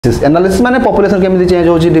Analysis माने population केमिति change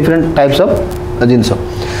होची डिफरेंट टाइप्स ऑफ जिंस।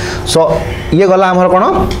 सो ये गला हमर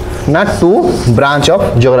कोन ना टू ब्रांच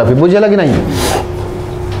ऑफ ज्योग्राफी बुझेला कि नहीं।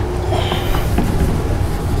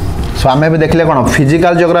 सो हमें भी देखले कोन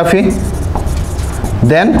physical geography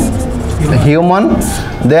then human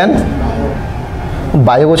then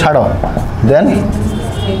bio को छाड़ो then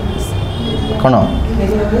cone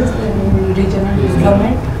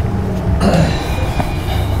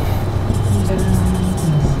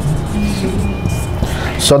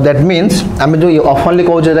so that means आम जो ऑफनली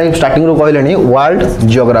कहे स्टार्टिंग रू कहले world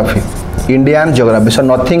geography Indian geography so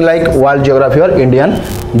nothing like world geography or Indian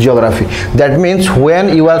geography. That means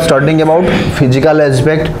when you are studying about physical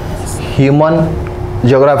aspect, human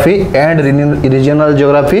geography and regional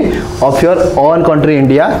geography of your own country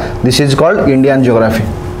India, this is called Indian geography.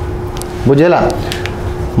 बुझेला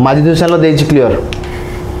माजी दुसान लो देछि clear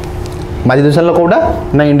माजी दुसान लो कोडा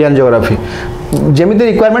ना Indian geography जेमिति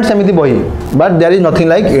requirement सेमिति बही but there is nothing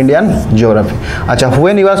like Indian geography. अच्छा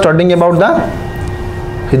when you are studying about the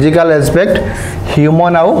physical aspect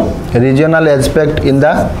human आउ regional aspect in the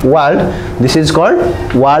world this is called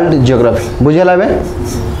world geography. बुझेला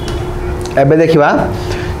एबे देखिबा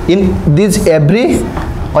in this every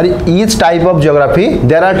or each type of geography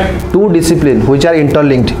there are two disciplines which are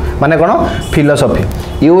interlinked माने कोन philosophy.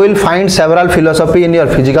 You will find several philosophy in your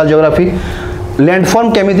physical geography.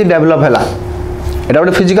 Landform केमिति develop हैला एटा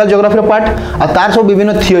गोटे physical geography रो part आ तार सब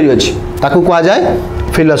विभिन्न थियोरी अछि ताकू कहा जाय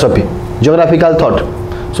philosophy geographical thought.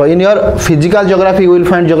 So in your physical geography you will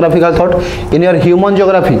find geographical thought. In your human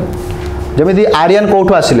geography जेमिति Aryan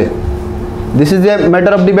Kotho आसिले this is the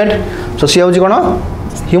matter of debate. सो सी होछि कोन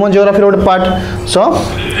ह्यूमन जियोग्राफी गोटे पार्ट. सो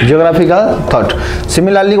geographical thought.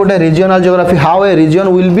 Similarly गोटे regional geography how a reason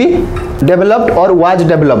will be developed और was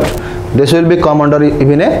developed this will be come under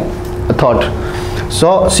even a thought.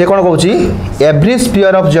 सो से कौन कहूँ every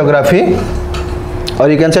spear of geography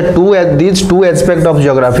और you can say these two aspect of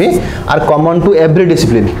geography are common to every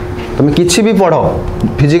discipline. तुम किसी भी पढ़ो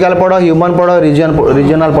physical पढ़ो ह्यूमन पढ़ो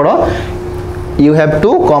रीजनल पढ़ो you have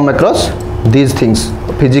to come across these things.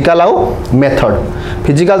 Physical आउ मेथड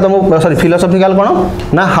फिजिकल तुम सॉरी फिलोसॉफिकल कौन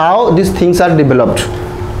ना how this things are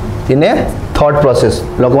developed in A thought process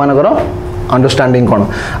लोक मानकर अंडरस्टैंडिंग कौन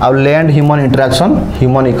आउ land human interaction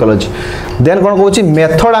human ecology. Then कौन कहूँ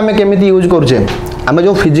मेथड आम केमी यूज करुचे आम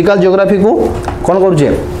जो फिजिकल जियोग्राफी को कौन करुचे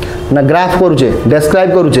ना ग्राफ करुचे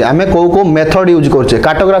डेस्क्राइब करुचे आम कौ मेथड यूज करुचे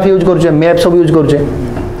कार्टोग्राफी यूज करुचे मैप सब यूज करुचे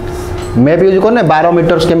मैप यूज करने 12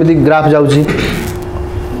 मीटर्स केमी ग्राफ जाऊँगी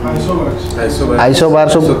आइसोबार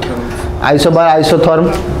सब आइसोबार आइसोथर्म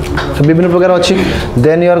सब विभिन्न प्रकार अच्छी.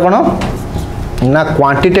 देन योर कौन ना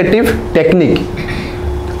क्वांटिटेटिव टेक्निक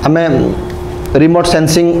आम रिमोट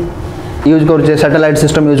सेंसिंग यूज करुचे सैटेलाइट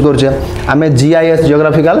सिस्टम यूज करुचे आम GIS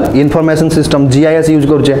geographical information system GIS use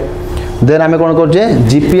करुचे. देन आम कौन करुचे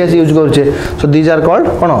जीपीएस यूज करुचे. सो दीज आर कॉल्ड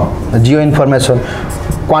कौन जियो इनफॉरमेशन.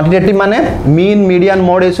 क्वांटिटेटिव माने मीन मीडियन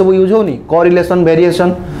मोड ये सब यूज होनी कोरिलेशन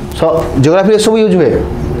वेरिएशन सो जियोग्राफी सब यूज हुए.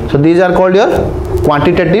 So these are called your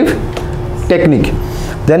quantitative technique.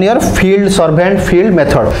 Then your field servant field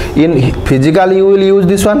method. In physical you will use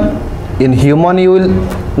this one. In human you will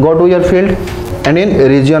go to your field and in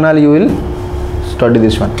regional you will study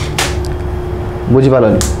this one. बुझी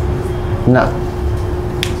पालनी ना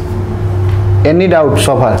any doubt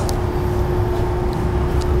so far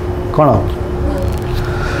कौन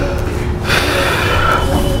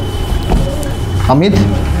अमित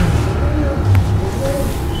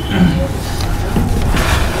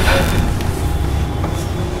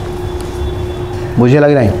बुझे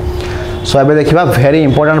लगी नहीं. सो अब देखा very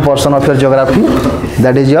important person of your geography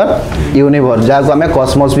that is your universe जहाँ को आम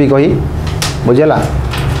कॉस्मोस भी कही बुझेला.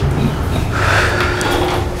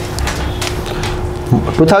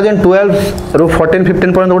 2012 रु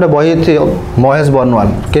 14-15 पर्यंत गोटे बही थी महेश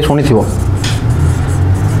बर्नवाल के शुणी थी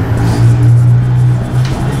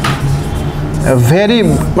very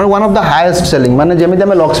one of the highest selling माने जमी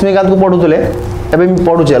आम लक्ष्मीकांत को पढ़ुले एवं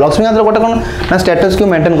पढ़ुचे लक्ष्मीकांत गोटे कौन ना स्टेटस क्यू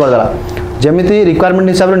मेंटेन करदेला जमीती रिक्वायरमेंट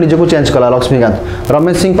हिसाब से निजक चेंज कला लक्ष्मीकांत.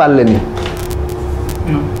 रमेश सिंह पार्लेनी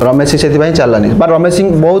रमेश सिंह से चलानी बट रमेश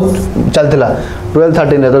सिंह बहुत चलता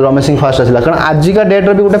 12-13 तो रमेश सिंह फास्ट आसला कारण आजिका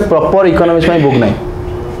डेट्रे भी गोटे प्रॉपर इकोनॉमिक्स बुक ना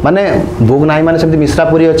माने बुक ना माने सेमती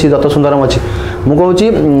मिश्रापुरी अच्छी दत्त सुंदरम अच्छी मुझे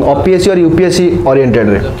ओपीएससी और यूपीएससी ओरिएंटेड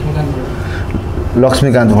रे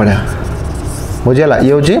लक्ष्मीकांत भाया बुझेगा.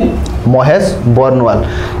 ये हूँ महेश बर्नवाल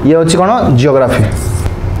ये हूँ कौन जियोग्राफी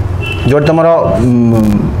जो तुम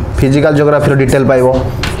physical geography detail पाइबो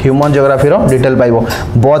human geography detail पाइबो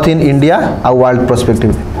both in India uh world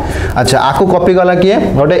perspective. अच्छा आपको कॉपी गला किए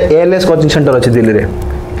गोटे एएलएस कोचिंग सेंटर अच्छी दिल्ली रे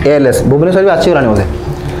एएलएस भुवनेश्वर भी आसी बोधे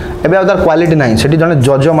एबे आ तार क्वालिटी नाही सेठी जने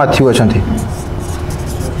जज मैथ्यू अछंती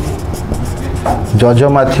जज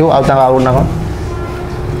मैथ्यू आ ता आ ना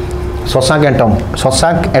शशांक एटम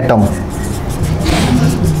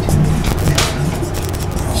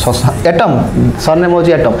एटम सरनेम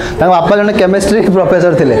होची एटम तांका बापा जने केमिस्ट्री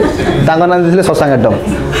प्रोफेसर थिले तांका नाम दिले Shashank atom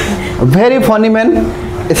very funny man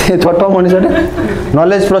छोट मनीष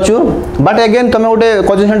नॉलेज प्रचुर बट अगेन तुम गोटे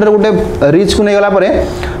कोचिंग सेंटर गोटे रिच को नहीं गला परे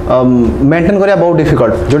मेंटेन करिया बहुत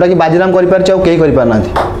डिफिकल्ट जोटा कि बाजीराम करि पार चाउ केही करि पार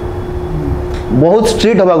नाथि बहुत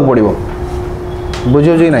स्ट्रिक्ट होबा को पड़िबो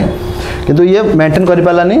बुझियो जी नहीं किंतु ये मेंटेन करि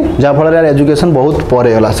पालानी जा फल रे एजुकेशन बहुत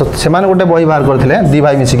परे गला से माने गोटे बही बाहर करथिले दी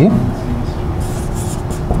भाई मिसिकी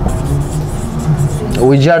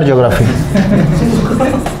विजार्ड ज्योग्राफी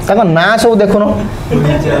ताको ना सब देखुनो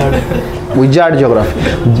विजार्ड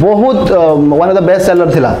ज्योग्राफी बहुत one of the best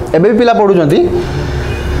seller थिला एबे भी पिला पढुचंती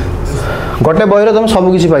गोटे बही रे तुम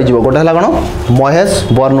सब किछि पाइ जिवो गोटे हला कोन महेश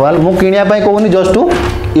बर्नवाल मु किनिया पई कहूनी just to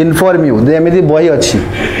inform you they एमिति बही अछि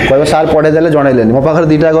कहबो सार पढे देले जणैलेनी मो पाखर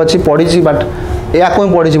दीटा अछि पढिछि बट ए आको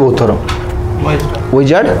पढिछि बहुत thorough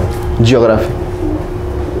wizard geography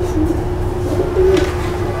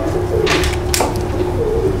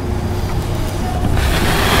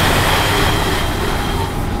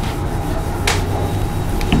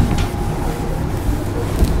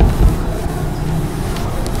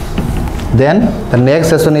Then the next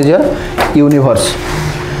session is your universe.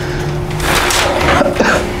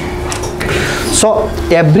 So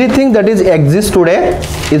everything that is exists today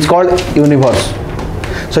is called universe.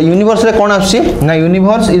 So universe रे कौन आछि ना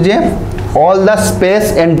universe is a all the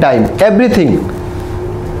space and time everything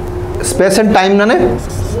space and time ना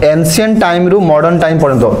ancient time रू modern time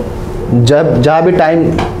पर्यंत जब जहाँ भी time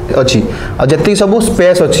अच्छी और जितनी सब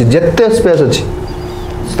space अच्छी जितने space अच्छी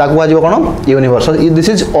ताकू आज कौन universe this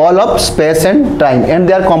is all of space and time and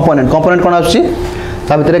they R component कौन आछि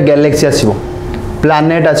ता भितर Galaxy आसीबो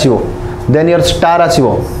planet आसीबो then your star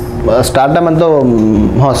आसीबो star ता मन तो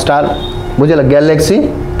हां स्टार बुझला Galaxy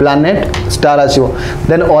planet star आसीबो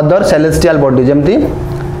then other celestial body जेमती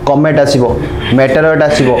comet आसीबो meteoroid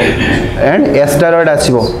आसीबो and asteroid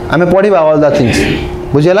आसीबो हमें पढिबा ऑल द थिंग्स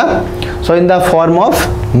बुझला सो in the form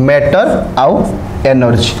of matter आउ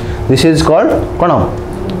energy this is called cone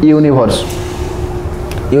universe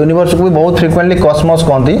universe को भी बहुत फ्रीक्वेंटली कॉस्मोस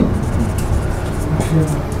कहती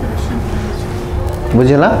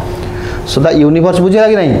बुझला सो द यूनिवर्स बुझला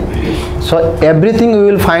कि नहीं so everything we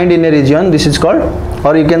will find in A reason this is called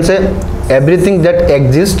और you can say everything that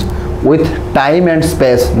exist with time and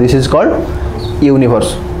space this is called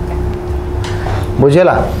universe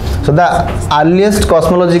बुझला so the earliest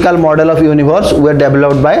cosmological model of universe were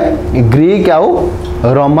developed by Greek आउ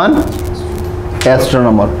Roman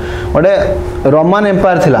astronomer गोटे Roman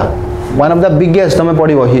empire थिला one of the biggest तुम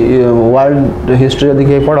पढ़ world history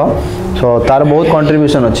देखिए पढ़ सो तार बहुत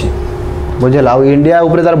कंट्रीब्यूशन अच्छी बुझेगा आ इंडिया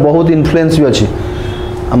ऊपर तार बहुत इन्फ्लुएंस भी अच्छी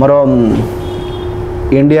आमर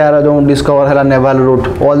इंडिया जो डिस्कवर है naval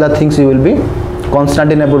root all the things you will be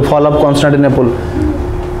कॉन्स्टांटिनोपल fall of कॉन्स्टांटिनोपल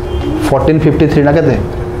 1453 ना केते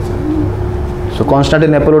सो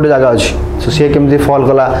कॉन्स्टांटिनोपल गोटे जगह अच्छी सो सी केमती फॉल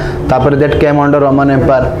कला तापर that came under Roman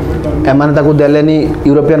empire एमाने ताकू देलेनी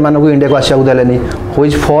यूरोपियन मानकू इंडिया को आसिया को देलेनी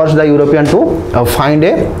which force the European to find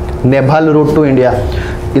A naval root two India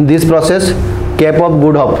in this process cap of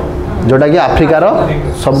good hope जोटा कि अफ्रिकार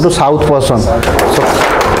सब to south portion so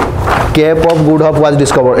cap of good hope was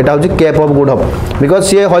discovered एटा होची cap of good hope because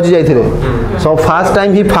सी हज जाइथिले so first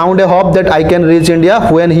time he found a hope that I can reach India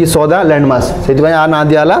when he saw the land mass सेति आ ना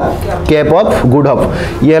दियाला cap of good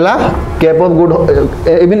hope ये ला cap of good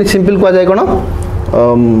even simple को जाय कोन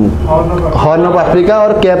horn of Africa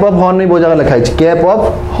और cap of horn बहुत जगह लिखा है केप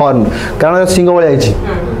ऑफ हॉर्न कारण सिंह बळी आइछि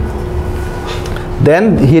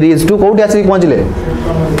देन ही रीच टू कोठी आसी पहुंचले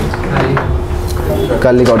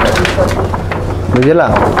कालीकट बुझला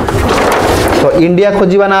तो इंडिया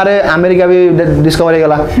खोजिबा ना रे अमेरिका भी डिस्कवर हो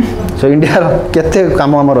गला सो इंडिया केते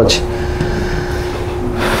काम हमर अछि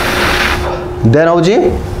then होजी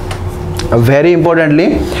very importantly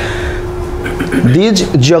these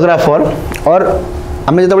geographer और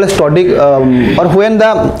हमें जब स्टडी और when the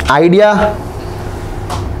idea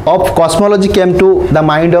of cosmology came to the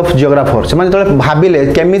mind of geographer से माने जब भाबिले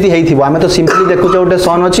केमिति हेइथिबो हमें तो सिंपली देखु जे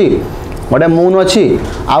सन अछि गोटे मून अछि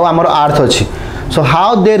आ हमर अर्थ अछि so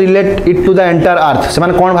how they relate it to the entire अर्थ से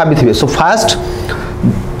माने कोन भाबिथिबे so first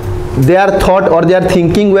they are thought और they are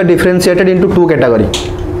thinking way differentiated into two category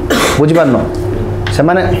बुझि पारनो से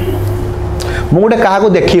माने मु गोटे काहा को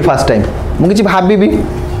देखि फर्स्ट टाइम मु किछि भाबिबी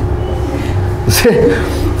से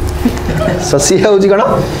सो सी होउची कोन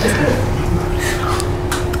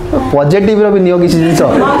पॉजिटिव रो भी नियो किछि जिंस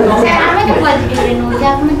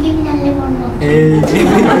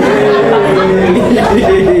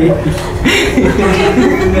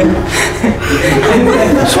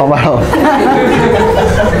संभाल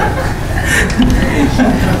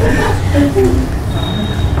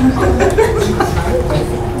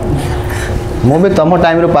मु भी तुम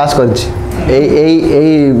टाइम रो पास कर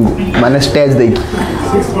माने स्टेज दे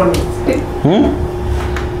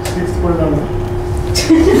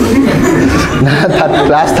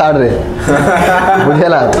क्लास थर्ड रे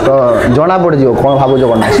बुझेला तो जना पड़ जो कौन भावुज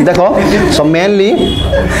कौन देखो so mainly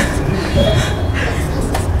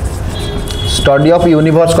study of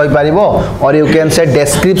universe कहि पारिबो और you can say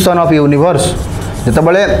description of universe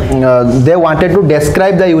जेतबले they wanted to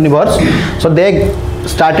describe the universe so they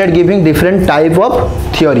started giving different type of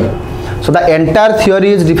theory. So the entire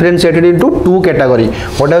theory is differentiated into two category.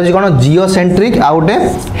 What is kono geocentric out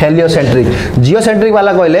heliocentric. Geocentric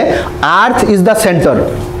वाला कहले earth is the centre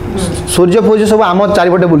सूर्य पूज सब आम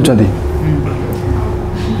चारिपटे बुलचंती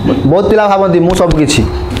बहुत पिला भावती मु सब किछि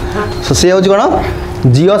सो से होछि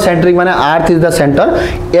कोन जियोसेंट्रिक माने earth is the centre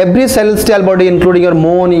every celestial body including your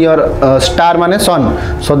moon your star माने सन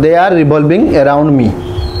सो they are revolving around me.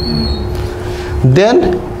 Then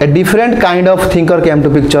a different kind of thinker came to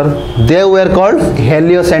picture. They were called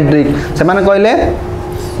heliocentric. से माने कहले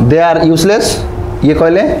they are useless. ये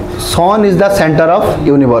कहले sun is the center of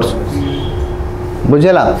universe.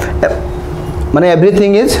 बुझेला माने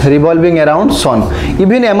everything is revolving around sun.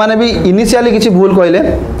 Even एमाने भी initially किछि भूल कहले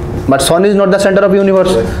but sun is not the center of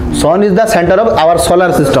universe. Sun is the center of our solar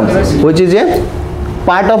system which is a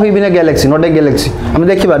part of even a galaxy not a galaxy. हम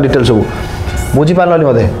देखिबा detail सब बुझी पारलनी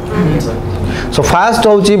मते. So first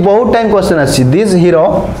होची बहुत टाइम क्वेश्चन आछि this hero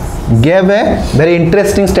gave a very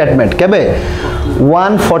interesting statement केबे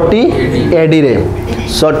 140 AD रे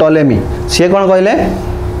सो टोलेमी से कोन कहले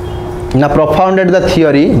ना propounded the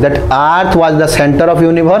theory that earth was the center of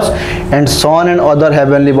universe and sun and other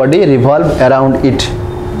heavenly body revolve around it.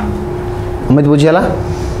 उम्मीद बुझियला.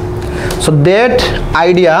 So that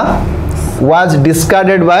idea was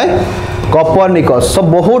discarded by Copernicus. So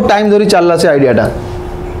बहुत time धरि चलला से आइडिया टा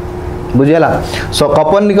बुझेला. सो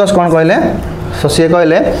कोपर्निकस कौन कहले सो से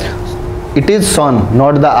कहले it is sun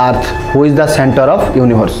not the earth who is the centre of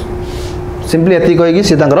universe. Simply एति कहि कि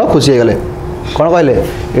से तांकर खुशी गेले कौन कहले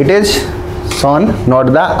it is sun not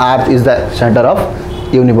the earth is the centre of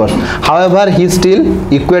universe. However he still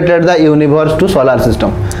equated the universe to solar system.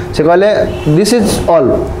 से कहले दिस इज ऑल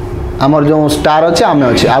हमर जो स्टार अछि आमे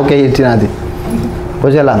अछि आउ के हिति नाथि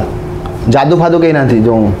बुझेला जादू फादू के नाथि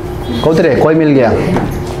जो कहतरे कोई मिल गया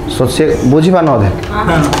सो से बुझी पानो दे.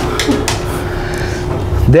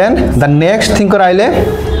 देन द नेक्स्ट थिंकर आइले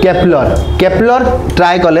केपलर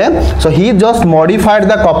ट्राई कले सो ही just modified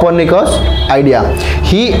the Copernicus idea.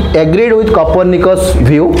 He agreed with Copernicus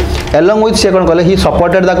view along with से कोन कले he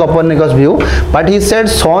supported the Copernicus view but he said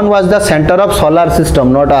sun was the centre of solar system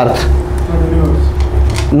not earth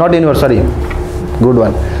not universe sorry good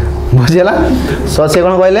one बुझेला. सो से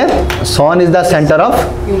कोन कहले सन is the centre of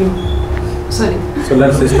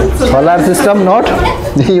solar system not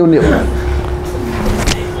universe.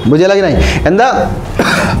 बुझेला कि नहीं. And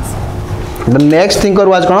the next thinker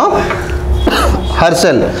was कोन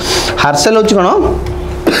हर्सेल होची कोन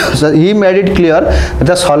so he made it clear that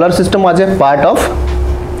the solar system was a part of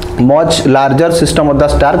much larger system of the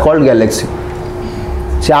star called galaxy.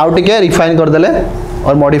 से out के refine कर देले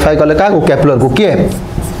और modify करले का केपलर को के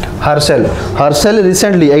हर्सेल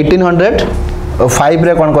रिसेंटली 1805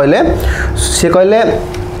 रे कोन कहले से कहले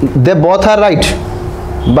they both are right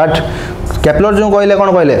but Kepler जो कहले कोन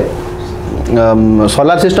कहले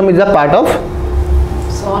solar system is the part of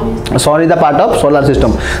sun is the part of solar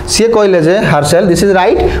system. से कहले जे हर्सेल this is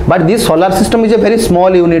right but this solar system is a very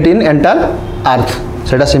small unit in entire अर्थ.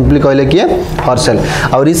 सेटा simply कहले कि हर्सेल.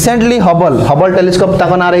 और recently Hubble telescope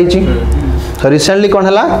ताको ना रही छी. So recently कौन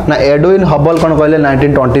हला ना एडविन हबल कौन कहले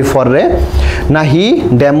 1924 रे ना ही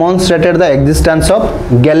demonstrated the existence of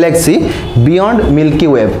Galaxy beyond milky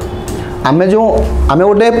wave. आमे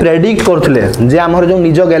गोटे प्रेडिक्ट करथले जे हमर जो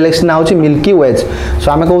निज गैलेक्सी ना होची मिल्की वेज.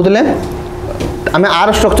 सो आमे कहउतले आमे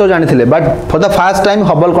are structure जानिथिले but for the first time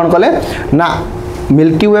Hubble कौन कहले ना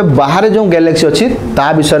मिल्की वेव बाहर जो गैलेक्सी अछि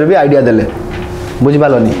ता विषय भी आइडिया देले बुझि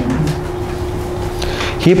पालोनी.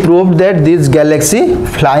 He proved that this galaxy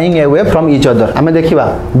flying away from each other. आमे देखिबा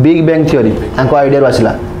big bang theory आंको idea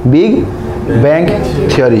आसिला big bang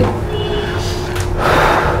theory.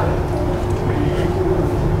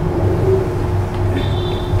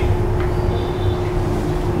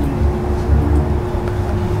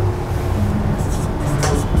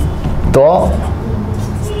 तो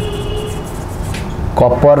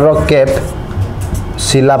कॉपर रो कैप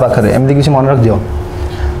शिला पाखरे एमती किसी मन रख दियो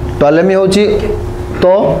टॉलेमी होची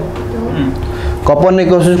तो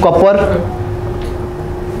कोपर्निकस कॉपर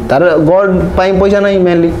तार गोल्ड पाई पैसा नहीं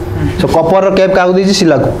मेनली सो कॉपर रो कैप कागु दीची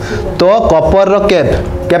शिला को तो कॉपर रो कैप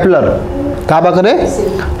केपलर का पाखरे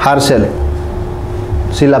हार्सेल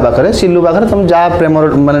शिला पाखरे सिल्लू पाखरे तुम जा प्रेम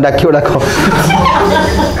माने डाकियो डाको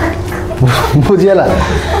बुझियला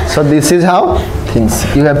so this is how things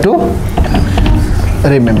you have to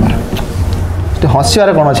remember तो हसियार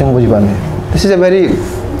कोन अछि बुझि पानी दिस इज अ वेरी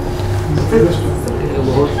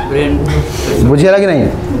बुझियला कि नहीं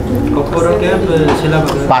कॉपर कैप शिला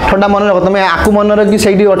पाखरे पाठटा मन रख तुम आकु मन रख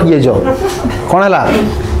सेठी अटकी जाओ कोन हला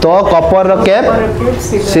तो कॉपर रो कैप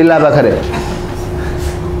शिला पाखरे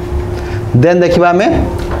देन देखिबा हमें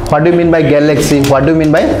what do mean by Galaxy what do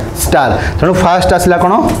mean by star तणु fast आसला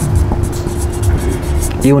कोन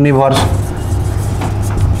यूनिवर्स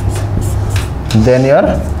देन योर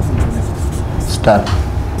स्टार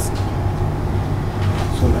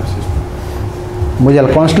बुझल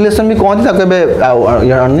कॉन्स्टेलेशन भी कौन था केबे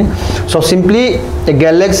so simply A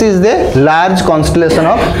Galaxy is the large constellation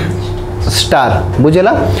of star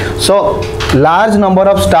बुझला so large number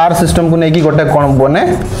of star system को नेकी गोटे कोन बने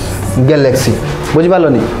गैलेक्सी बुझ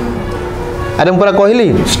पालोनी अरे पूरा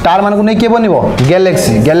कहली स्टार मान को नहीं किए बनइबो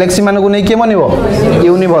गैलेक्सी गैलेक्सी मान को नहीं किए बनइबो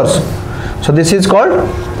universe so this is called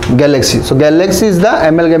Galaxy so Galaxy is the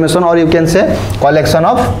amalgamation or you can say collection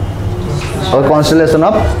of or constellation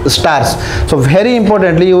of stars so very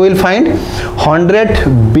importantly you will find 100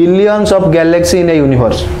 billions of galaxy in a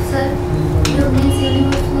universe sir you miss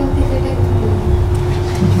universe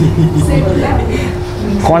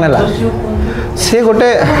कौन है से गोटे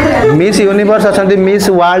miss universe अच्छा miss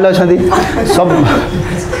world अच्छा सब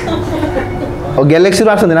और Galaxy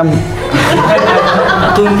आस ना मो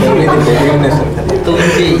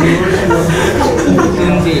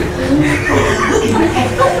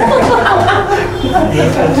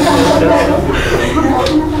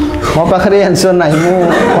पाखे आंसर ना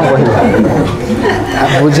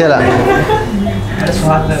बुझेगा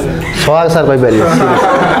सोहाग सर कही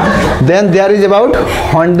then there is about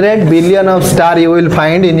 100 billion of star you will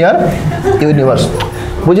find in your universe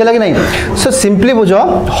बुझे लगे नहीं सो सिंपली बुझ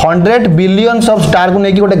 100 billions of star को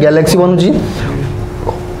लेकिन गोटे गैलेक्सी बनूची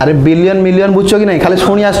अरे बिलियन मिलियन बुझो कि नहीं खाली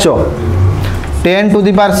शुणी आसो 10 to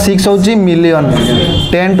the power 6 होची मिलियन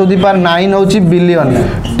 10 to the power 9 होची बिलियन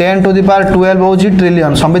 10 to the power 12 होची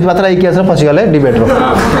ट्रिलियन संबित मात्रा इतिहास रे फसी गले डिबेट रो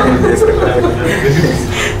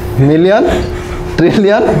मिलियन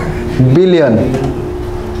ट्रिलियन बिलियन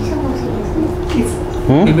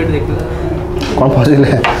डिबेट देखला कौन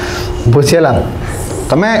फसिले बुझेला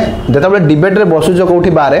तमे जेतबे डिबेट रे बसुजो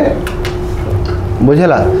कोठी बारे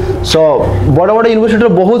बुझेला सो बड़ बड़ यूनिवर्सिटी रे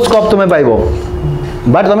बहुत स्कोप तमे पाइबो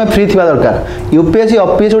बट तमे फ्री थिबा दरकार यूपीएससी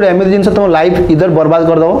ऑफिस उड एमएल जिंस तुम लाइफ इधर बर्बाद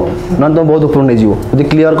कर दो न तुम बहुत ऊपर नहीं जीवो यदि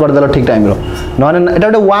क्लियर कर देलो ठीक टाइम रो न एटा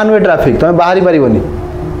गोटे वन वे ट्रैफिक तमे बाहरी परिबोनी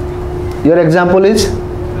योर एग्जांपल इज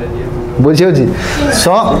बुझियो जी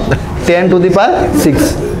सो 10 to the power 6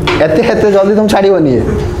 एते एते जल्दी तुम छाड़ीबोनी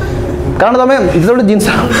कारण तमे इधर गोटे जिंस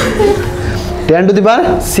 10 to the power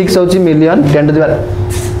 6 होची मिलियन 10 to the power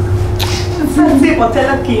से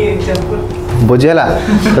पचला की एग्जांपल बुझेला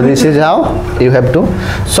so this is how you have to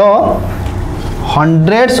so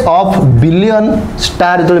hundreds of billion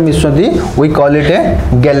star जो मिसुंती we call it a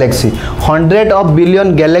galaxy 100 of billion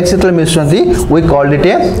galaxy जो मिसुंती we call it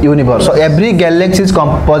a universe so every galaxy is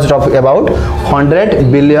composed of about 100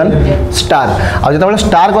 billion star और जब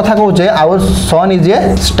star कथा कहूचे our sun is a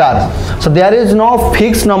star so there is no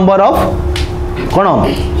fixed number of कौन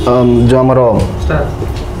जो हमरो star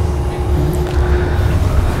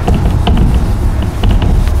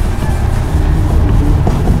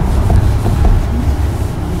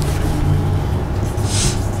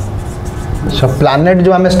so planet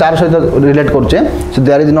जो हमें star सहित relate करछे सो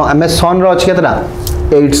देयर इज नो हमें सन रो अछि केतरा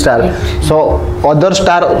 8 स्टार सो अदर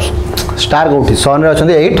स्टार कोठी सन रे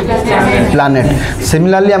अछंती 8 प्लैनेट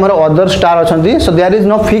सिमिलरली हमर other star अछंती so there is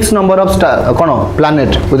no fix number of star cone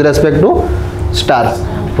planet with respect to star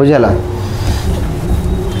बुझला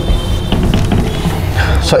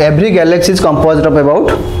so every Galaxy is composed of about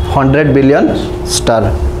 100 billion star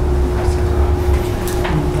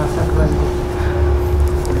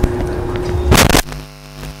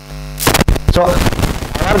so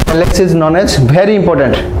our galaxy is known as very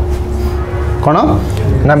important कौन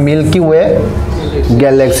ना milky वे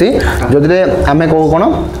Galaxy जो आम कौ कौन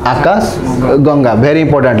आकाश Ganga very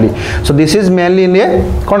importantly so this is mainly इन ए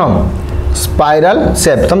कौन स्पाइराल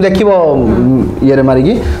shape तुम देख ये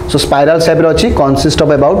मारिकी सो स्पाइराल शेप अच्छी कनसिस्ट of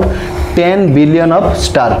about 10 billion of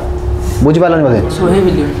star बुझी पारनी बोधे 100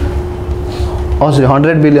 billion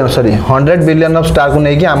 100 billion sorry 100 billion of star को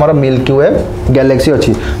लेकिन आमर मिल्की वे गैलेक्सी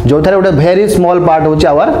अच्छी जो थारे गोटे वेरी स्मॉल पार्ट होची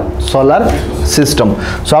our solar system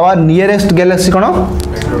so our nearest Galaxy cone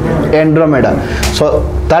Andromeda सो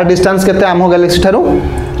तार डिस्टेंस केते आम गैलेक्सी थारू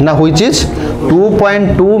ना which is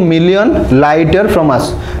 2.2 million light year from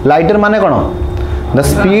us light year माने कोन the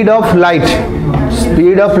speed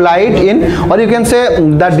of light in or you can say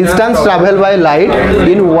the distance traveled by light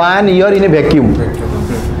in 1 year in a vacuum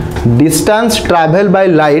distance traveled by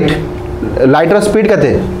light ର speed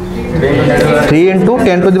केते 3 into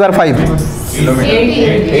 10 to the power 5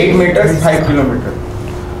 8 metre 5 kilometre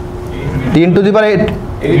 3 to the power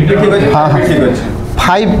 8 हाँ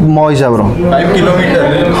 5 मो हिसाब रो 5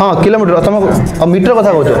 kilometre हाँ kilometre तुम metre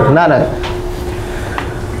कथा कहछ ना ना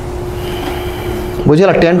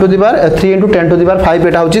बुझला 10 to the power 3 into 10 to the power 5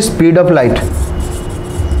 एटा होची speed of light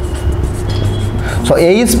so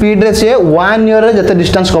AE speed रे से 1 ईयर रे जते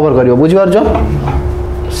डिस्टेंस कवर करियो बुझि पारजो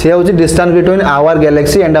से होची distance between our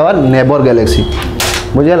Galaxy and our neighbour Galaxy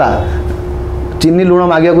बुझला चीनी लुण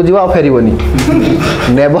मागिया को जीवा फेरिबोनी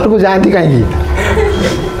नेबर को जानती काई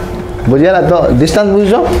बुझला तो डिस्टेंस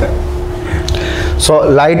बुझो so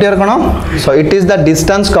light year cone so it is the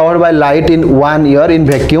distance covered by light in 1 year in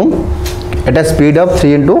vacuum at a speed of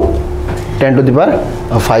 3 into 10 to the power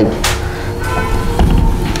 5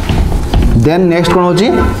 then next kon hochi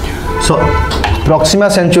so proxima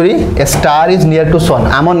century a star is near to sun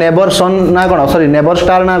amo neighbor sun na kono sorry neighbor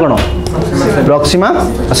star na kono proxima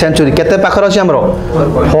century kete pakhar achi amro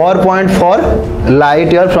 4.4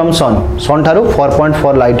 light year from sun tharu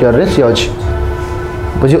 4.4 light year रे si achi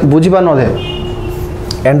बुझी पा न दे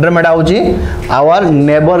Andromeda होची our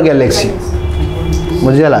neighbour Galaxy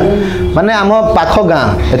बुझीला माने आम पाख गाँ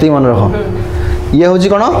एति मन रख ये होची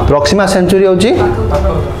कोन प्रॉक्सिमा सेंचुरी होची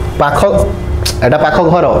पाख एटा पाख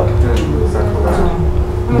घर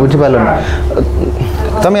बुझी पालो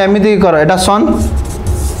तुम एमिति कर एटा सन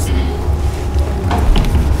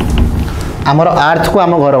आमर अर्थ को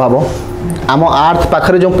आम घर भाबो आम अर्थ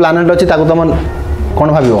पाखरे जो प्लैनेट अछि ताको तुम कोन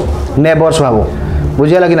भाबियो नेबर्स भाबो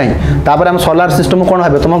बुझिला कि नहीं तापर हम सोलार सिस्टम कोन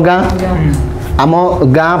भाबो तुम गाँ आम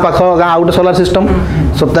गाँ पाख गाँ आउट सोलार सिस्टम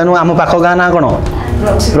सो तेणु आम पाख गाँ ना कौन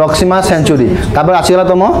प्रॉक्सिमा सेंचुरी तापर आसीगला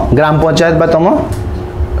तुम ग्राम पंचायत बा तुम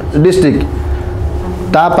डिस्ट्रिक्ट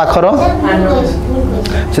ता पाखर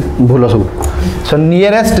से भूल सब सो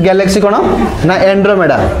नियरेस्ट गैलेक्सी कौन ना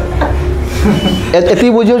एंड्रोमेडा एति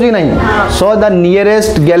बुझो कि नहीं so the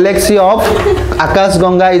nearest Galaxy of Akash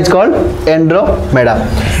Ganga is called Andromeda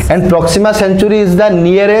and Proxima sanctuary is the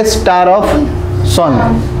nearest star of सन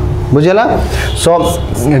बुझला सो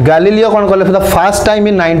गैलीलियो कौन कले for the first time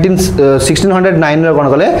in 1609 रे कौन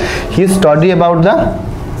कले ही स्टडी अबाउट द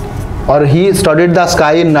और he studied the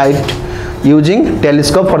sky in night using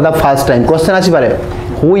telescope for the first time question आसी पारे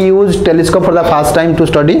who used telescope for the first time to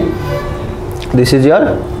study this is your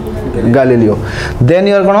Galileo then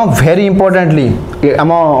your कौन very importantly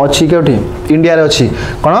आम अच्छी केउठी India रे अच्छी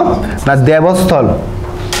कौन ना देवस्थल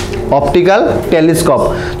optical telescope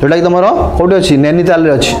जोटा कि तुम कौटे अच्छी नैनीताल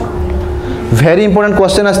रे अच्छी वेरी इंपोर्टेंट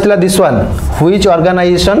क्वेश्चन आसला this one which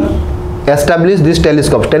organisation establish this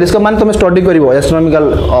telescope माने तुम स्टडी करिवो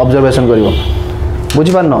एस्ट्रोनॉमिकल ऑब्जर्वेशन करिवो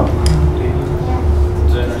बुझि पारनो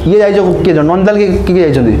ये जाइजो के जो नैनीताल के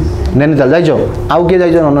जाइछंदी नैनीताल जाइजो आउ के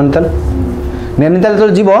जाइजो नैनीताल तो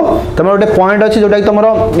जीवो तुम गोटे पॉइंट अच्छी जोटा कि तुम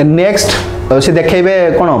नेक्स्ट से देखेबे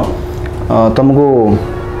कोन तुमको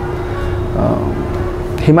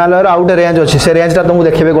हिमालय आउ गोटे रेंज अच्छी से रेंजटा तुमको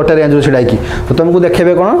देखिए गोटे रेंज छिड़ा तो तुमको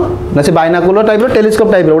देखिए कौन ना से बाइनाकुलर टाइप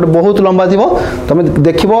टेलीस्कोप टाइप गोटे बहुत लंबा थी तुम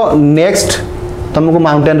देख नेक्स्ट तुमको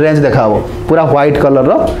माउंटेन रेंज देखा पूरा व्हाइट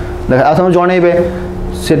कलर देखा तुम जनइबे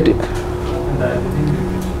से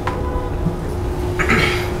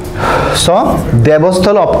सो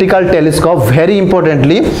देवस्थल optical telescope very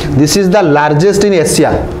importantly this is the largest in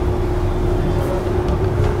Asia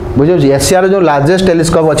बुझे एशिया जो लार्जेस्ट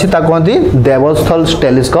टेलीस्कोप अच्छी कहती देवस्थल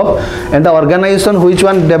telescope and the organisation which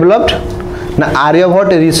one developed ना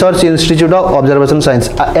Aryabhata research institute of observation science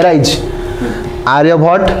arise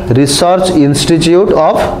Aryabhata research institute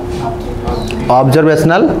of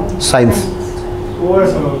observational science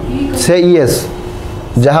से ES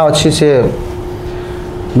जहाँ अच्छी से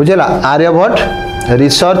बुझेला Aryabhata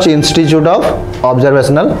research institute of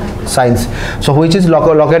observational science so which is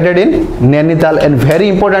located in Nainital and very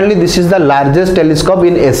importantly this is the largest telescope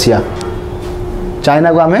in Asia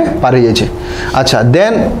China को हमें पारि जाइए अच्छा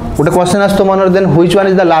देन गोटे क्वेश्चन आस तो मन then which one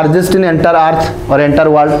is the largest in entire अर्थ और entire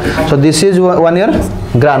world so this is one year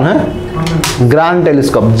grain है grain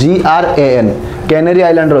telescope GRAN canary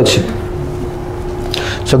island अच्छी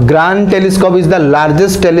So grand telescope is the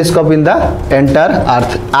largest telescope in the entire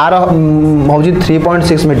earth. Are होजी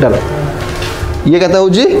 3.6 metre, ये कहता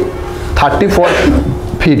होजी 34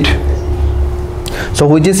 feet. So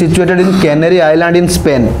which is situated in Canary Island in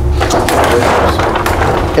Spain.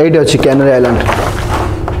 Eight अच्छी canary island,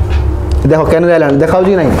 देखो canary island देखा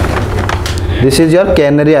जी नहीं, this is your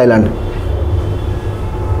canary island.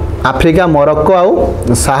 Africa Morocco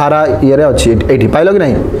आउ सहारा ये अच्छी ये पाइल कि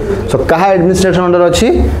नहीं. सो कहा एडमिनिस्ट्रेशन अंडर अच्छी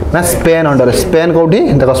ना स्पेन अंडर. स्पेन कौटी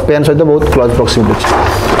देखो स्पेन सहित बहुत क्लोज प्रॉक्सिमिटी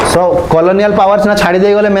अच्छी. सो कॉलोनियल पावर्स ना छाड़ी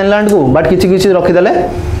दे गले मेनलैंड को, बट किछि किछि रखिदेले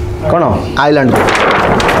कौन आइलैंड को.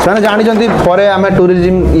 से जानी पर आम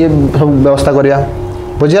टूरिज्म ये सब व्यवस्था करिया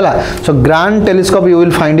बुझेला. सो grand telescope you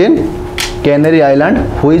will find in canary island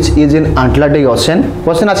which is in Atlantic ocean.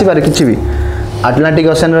 Question आसी पारे किछि भी अटलांटिक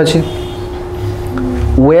ओशन रे अछि.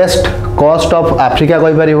 वेस्ट कोस्ट ऑफ अफ्रीका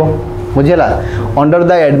कहि परिबो बुझेला, under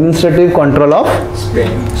the administrative control of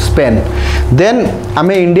Spain. Then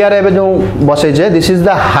आमे इंडिया रे जो बसै जे दिस इज द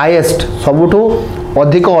हाईएस्ट सबुठू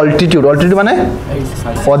अधिक अल्टीट्यूड. अल्टीट्यूड माने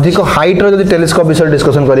अधिक हाइट रो जदि टेलीस्कोप विषय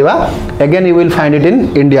discussion करिवा again you will find it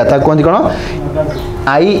in India. ता कोन कोन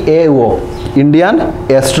IAO Indian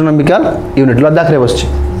astronomical unit Ladakh रे बसछि.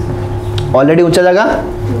 ऑलरेडी ऊंचा जगह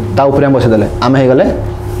ता ऊपर हम बसे देले आमे हे गले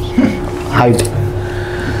height.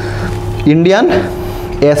 Indian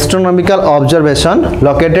astronomical observation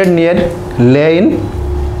located near ले इन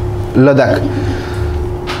Ladakh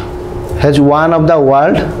has one of the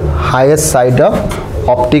world highest site of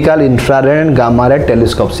optical infrared and gamma ray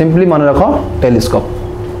telescope. Simply मन रखो telescope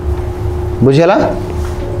बुझेला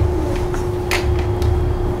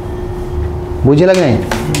बुझेला कि नहीं.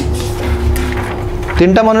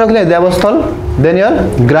 तीनटा मन रखले देवस्थल देन योर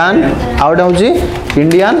ग्रैंड आउट होची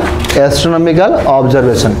इंडियन एस्ट्रोनॉमिकल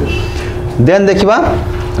ऑब्जर्वेशन. देन देखिबा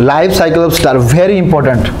life cycle of star, very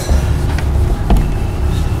important.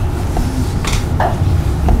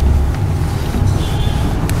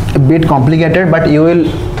 Bit complicated, but you will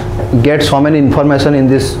get so many information in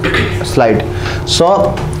this slide. So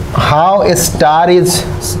how a star is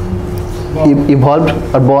evolved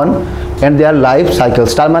or born and their life cycle.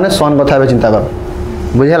 Star माने sun कथा बे चिंता कर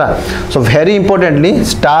बुझेला. So very importantly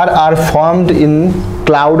star are formed in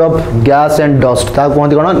cloud of gas and dust. ता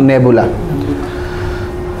कोन कोन nebula.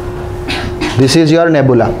 This is your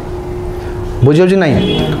nebula बुझियो जी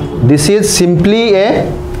नहीं. This is simply a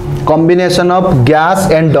combination of gas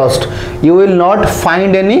and dust. You will not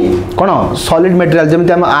find any cone solid material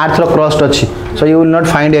जेमति हम अर्थ रो crust अछि. So you will not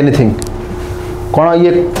find anything. कोन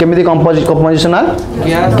ये केमिति compositional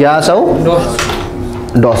gas आउ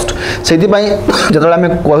dust. सेति पई जतला हम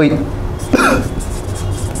कहि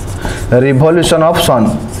revolution of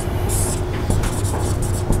sun,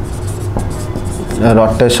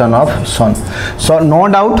 rotation of sun. So no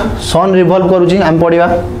doubt sun revolve करूची हम पढिबा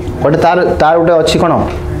गोटे तार गोटे अछि कोन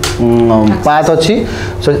पाथ अच्छी.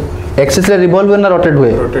 सो एक्सिस रे रिवॉल्व हुए ना रोटेट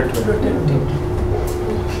हुए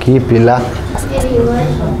की पिला.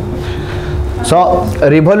 सो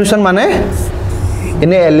रिवॉल्यूशन माने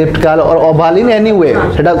इन एलिप्टिकल और ओवल इन एनी वे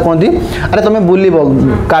सेटा कोंती. अरे तमे बुलिबो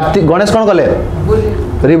कार्तिक गणेश कोन कले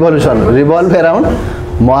revolution revolve around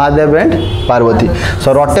Mahadev and Parvati.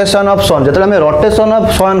 So rotation of सन जतले हम रोटेशन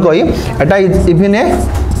ऑफ सन कहि एटा even a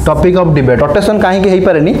topic of debate. Rotation काहे के हेई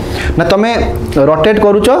पारेनी ना तमे रोटेट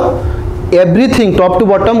करूचो everything top to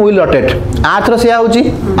bottom will rotate. अर्थ रो से आउची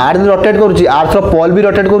अर्थ रोटेट करूची, अर्थ रो पोल भी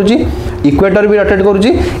रोटेट करूची, इक्वेटर भी रोटेट करूची,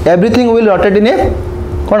 everything will rotate in A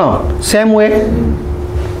cone same way.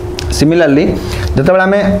 Similarly जतबेला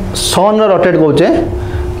हमें सन रो rotate कहूचे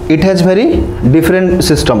it has very different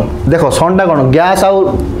system. देखो सन टा कोन गैस आउ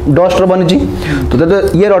डस्ट रो बनिची.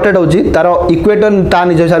 तो ये रोटेट होची तारो इक्वेटर ता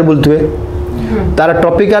निज हिसाब बुलथुवे, तार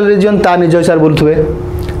ट्रॉपिकल रीजन ता निज हिसाब बुलथुवे.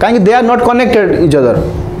 काहे they are not connected each other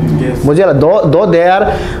बुझेला. दो they are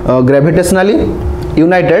gravitationally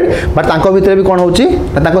United but तांको भितर भी कोन होची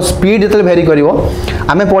तांको स्पीड जतले वेरी करिवो.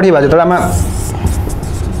 आमे पढिबा जतले हम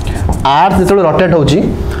अर्थ जतले रोटेट होची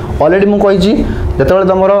ऑलरेडी मु कहिची जतले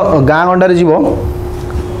तमरो गां गंडारे जीवो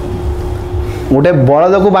गोटे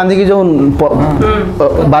बलद को बांधिकी जो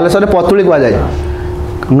बालेश्वर पतुली कह जाए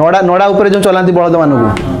नड़ा नड़ा ऊपर जो चलाती बलद मानू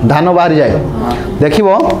धान बाहरी जाए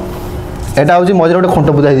देखो एटा हूँ मझे गोटे खुंट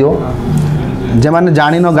पुता हो जे मैंने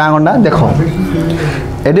जान गाँ गंडा देख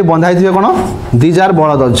ये बंधाई थे कौन दीज आर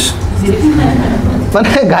बलद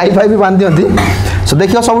मैंने गाई फाई भी बांधि दिखती सो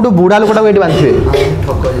देखिए सब बुढ़ा लोकटा ये बांधे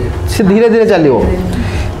सी धीरे धीरे चलो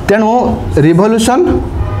तेणु रिवोल्यूशन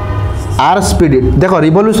आर स्पीड देख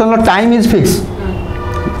रिवोल्यूशन टाइम इज फिक्स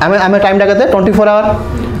आम टाइम टा के 24 our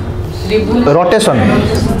rotation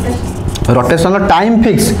rotation time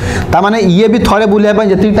fix ता माने ये भी थरे बुलिया पई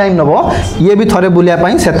जति टाइम नबो ये भी थरे बुलिया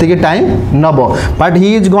पई सेति time Nebo but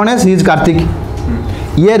he is Ganesh he is Kartik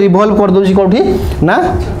ये रिवॉल्व कर दोची कोठी ना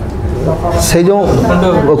से जो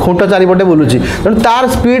खुंट चारिपटे बुलुची तेणु तार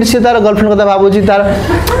स्पीड से तार गर्लफ्रेंड कथा भाबुची तार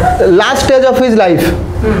last stage of his life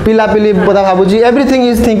पिला पिली कथा भाबुची एवरीथिंग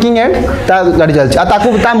इज थिंकिंग एट ता गाड़ी चलची आ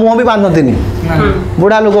ताकू ता मुंह भी बांधतिनी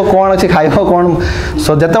बुढ़ा लोक कोन अछि खाइबो कोन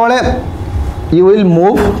सो जते बेले you will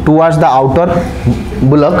move towards the outer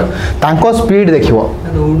bullock तांको स्पीड देखिबो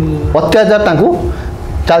अत्याचार तांको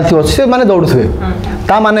चलथिबो से माने दौड़थुवे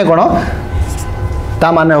ता माने कोन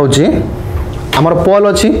ता माने होची हमर पोल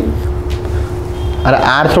अछि अरे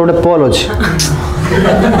आर्थ रोड पोल अछि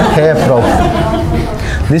हे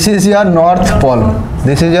प्रभु this is your north pole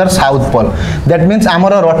this is your south pole that means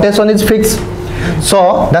हमर rotation is fix so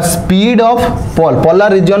the speed of pole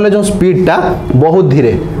polar region ले जो स्पीड ता बहुत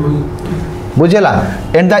धीरे बुझेला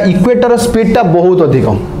एंड द इक्वेटर स्पीड ता बहुत अधिक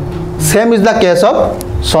same is the case of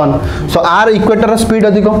sun so are equator speed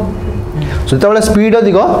अधिक सो जतबेले स्पीड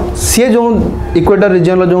अधिक सी जो इक्वेटर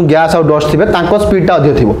रीजन जो गैस और डस्ट थिबे तांको स्पीड ता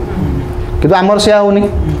अधिक थिबो किंतु हमर से होनी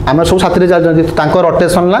हमर सब साथी रे चल जंती तांको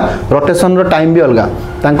रोटेशन ला रोटेशन रो टाइम भी अलगा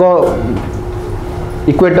तांको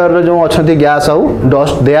इक्वेटर जो अछंती गैस और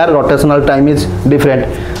dust they are rotational time is different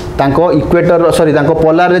तांको इक्वेटर सॉरी तांको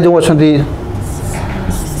पोलर रे जो अछंती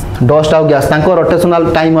डस्ट आउ गैस तांको रोटेशनल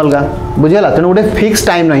टाइम अलगा बुझेला तेणु गोटे फिक्स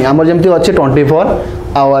टाइम नहीं आमर जमती अच्छे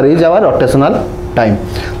 24 our is our rotational time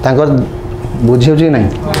तांको बुझियो जी नहीं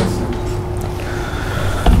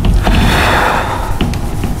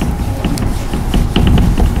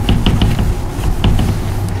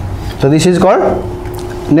so this is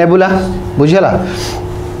called nebula बुझेला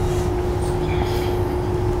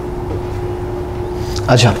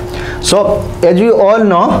अच्छा so as you all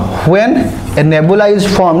know when a nebula is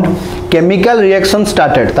formed chemical reaction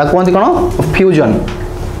started ता कोंती कोन fusion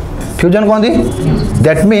कोंती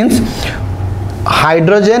that means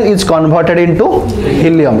hydrogen is converted into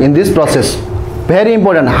helium in this process very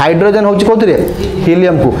important hydrogen होची कोथरे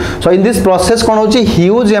helium को so in this process कोन होची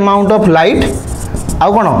huge amount of light uh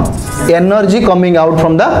cone energy coming out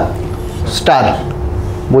from the star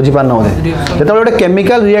बुझी पार न जब गोटे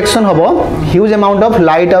chemical reaction हम huge amount of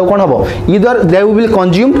light आउ कौन हम इधर दे विल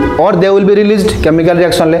कंज्यूम्ड और they will be released chemical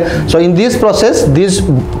reaction ले सो in this process this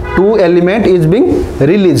to element is being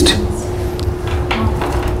released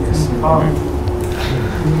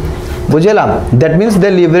बुझेला that means they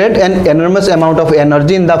liberate N enormous amount of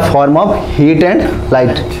energy in the form of heat and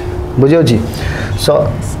light बुझे जी so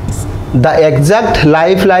the exact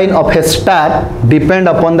life line of A star depend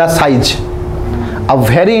upon the size uh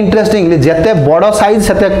very interestingly जिते बड़ size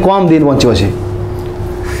से कम दिन बचो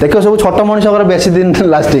देखो सब छोट मनीष बेसी दिन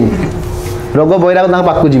लास्टिंग रोग बैराग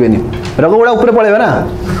पाक जी रोग गुड़ा ऊपर पड़े ना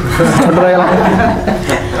छोट रहा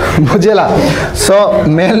बुझेला so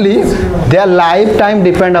mainly their life time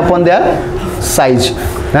depend upon their size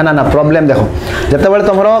ना ना ना प्रॉब्लम देखो जिते बड़े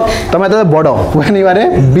तुम ये बड़ when you R a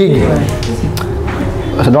big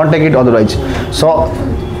don't take it otherwise so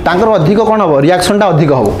तांकर अधिक कौन हम रिएक्शन टा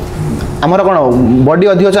अधिक हम आमर कौन बॉडी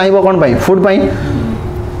अधिक चाहिए कौन पाई फूड पाई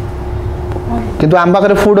किंतु आम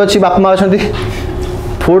पाखे फूड अच्छी बापा माँ अच्छा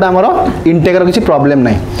फूड आमर इनटेक किसी प्रॉब्लम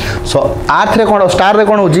ना सो आर्थ रे कौन स्टार रे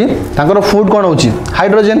कौन हो फूड कौन हो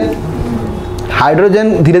हाइड्रोजन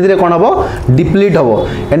हाइड्रोजन धीरे धीरे कौन हम डिप्लीट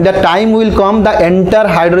हम and the time will come the entire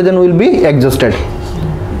hydrogen will be exhausted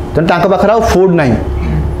Tenali पाखे फूड ना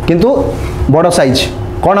किंतु बड़ साइज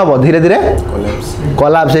कौन हम धीरे धीरे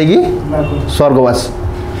कोलैप्स होगी स्वर्गवास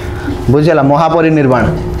बुझेला महापरिनिर्वाण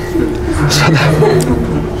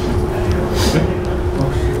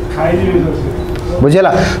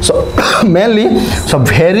बुझेला so mainly so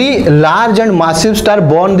very large and massive star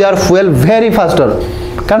burn there fuel very faster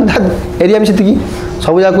कारण एरिया में से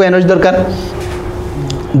सब जाक एनर्जी दरकार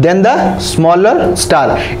then the smaller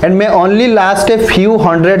star and may only last a few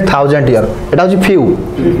 100,000 year एटा होची फ्यू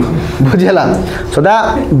बुझेला so the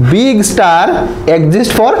big star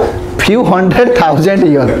exist for few 100,000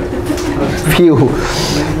 years few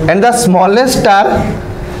and the smallest star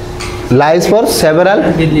lies for several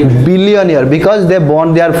billion years because they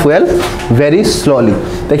burn their fuel very slowly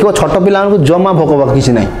देखो छोट पिला को जमा भोक भोक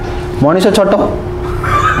किसी नहीं मनीष छोट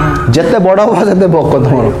जिते बड़ हम से भोक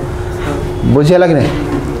तुम बुझेगा कि नहीं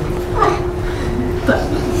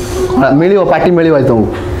मिल पार्टी मिल तुमको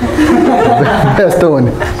व्यस्त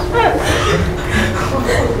होनी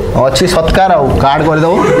अच्छी सत्कार आउ कार्ड कर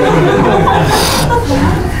दो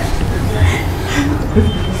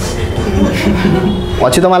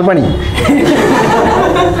अच्छी तो मालपानी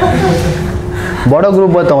बड़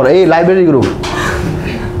ग्रुप तुम ए library group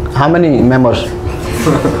how many members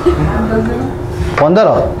पंदर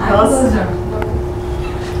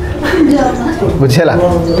बुझेला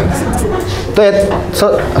तो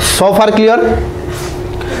so far clear.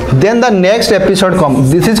 Then the next episode come.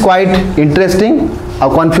 This is quite interesting or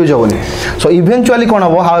confuse होनी. So eventually कौन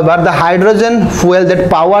होगा? However, the hydrogen fuel that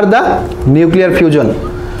power the nuclear fusion.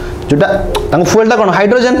 जोटा तंग fuel टा कौन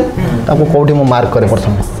hydrogen? ताको कोठी मो मार्क करे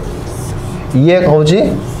प्रथम. ये होची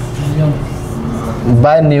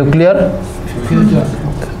by nuclear fusion.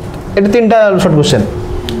 ये तीनटा short question.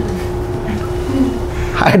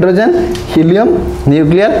 Hydrogen, helium,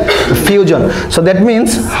 nuclear fusion. So that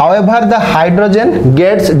means however the hydrogen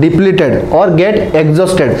gets depleted or get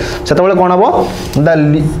exhausted, सेतबेले कोन हबो the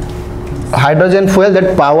hydrogen fuel that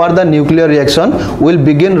power the nuclear reaction will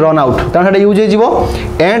begin run out. तन हटा use हेजिवो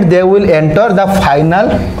and they will enter the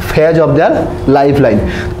final phase of their lifeline.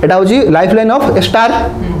 Etah होजी lifeline of a star.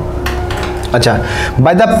 अच्छा,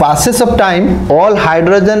 by the passage of time all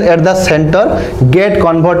hydrogen at the center get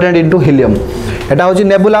converted into helium. एटा होची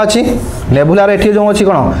nebula अछि nebula रे एठी जो अछि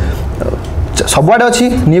कोन सबआडे अछि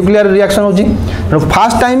nuclear reaction होची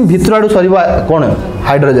first time भितर आडू सरीबा कोन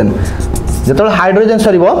hydrogen जेतल hydrogen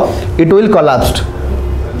सरीबो it will collapsed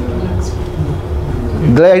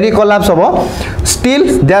ग्रेडी collapse होबो still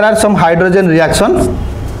there are some hydrogen reaction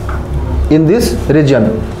in this reason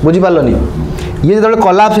बुझी पालनी ये जेतल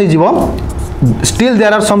कोलैप्स हे जिवो still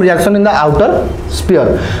there are some reaction in the outer sphere.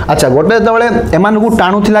 अच्छा गोटे जेतबेले एमान को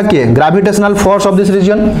टाणुथिला के gravitational force of this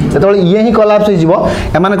reason जेतबेले ये ही कोलैप्स हे जिवो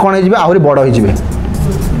एमान कोन हे जिवे आहुरी बड़ हे जिवे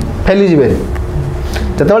फैली जिवे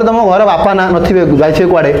जेतबेले तम घर बापा ना नथिबे जाइछे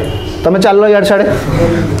कुआडे तमे चललो यार साडे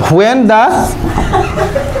when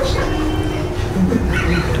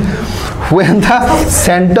the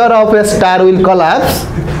center of a star will collapse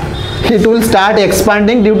it will start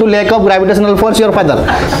expanding due to lack of gravitational force your father.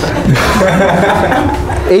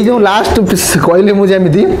 ए जो लास्ट कहली मुझे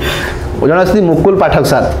एमिति जन आसी मुकुल पाठक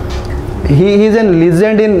sir he is an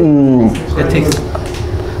legend in ethics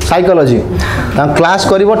psychology class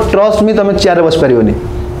करिवो trust me तमे chair रे बस परिवनी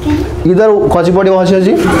इधर खसी पड़ी हसी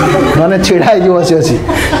हसी माने छिड़ा ही हसी हसी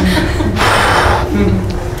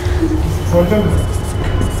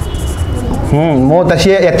मो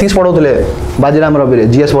तसिए ethics पढौतले Bajiram Ravi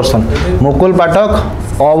GS version Mukul पाठक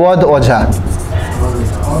अवध ओझा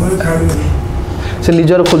से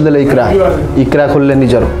निजर खोल देले इकरा खोलले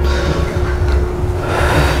निजर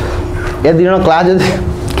ए दिन क्लास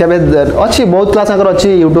केबे अछि बहुत क्लास अगर अछि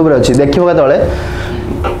यूट्यूब रे अछि देखिबो केतले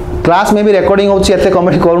क्लास में भी रिकॉर्डिंग होछि एते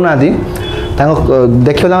कमेंट करू ना दी ताको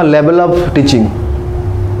देखियो ता लेवल ऑफ टीचिंग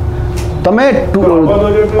तमे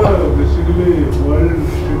basically world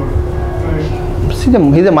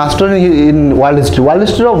he is a master in world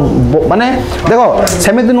history माने देखो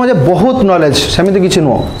सेमिति नो जे बहुत नॉलेज सेमिति किछि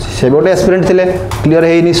नो से गोटे एस्पिरेंट थिले क्लियर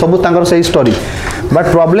हेइनी सब तांकर सही स्टोरी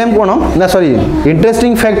बट प्रॉब्लम कोन ना सॉरी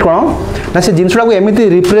इंटरेस्टिंग फैक्ट कोन ना से जिनसडा को एमिति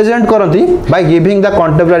represent करंती by giving the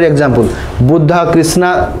contemporary example Buddha Krishna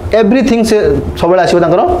everything से सबले आसीबो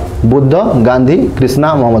तांकर बुद्ध गांधी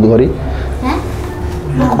कृष्णा मोहम्मद घोरी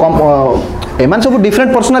एमान सब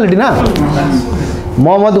डिफरेंट पर्सनालिटी ना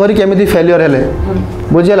मोहम्मद घोरी केमिति फेलियर हेले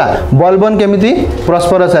बुझेला बलबन केमिति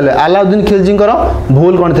प्रॉस्परस हेले अलाउद्दीन खिलजी कर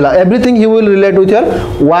भूल कोन थिला everything he will relate with your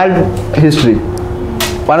world history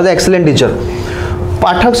one of the excellent teacher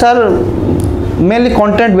Pathak sir mainly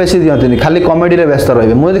content बेसी दियंतनी खाली कॉमेडी रे व्यस्त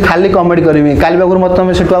रहबे मु खाली कॉमेडी करबी काली बागुर मत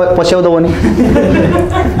में सेटवा पछेव दबनी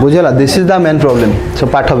बुझेला this is the main problem so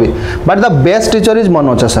पाठ भी but the best teacher is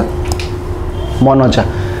Manocha sir Manocha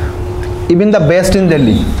even the best in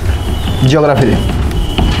Delhi geography रे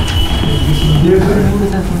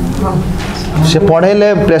से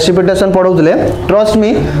पढ़ेले प्रेसिपिटेशन पढ़ौतले ट्रस्ट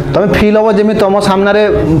मी तमे फील हो जेमी तम सामने रे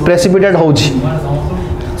प्रेसिपिटेट होउची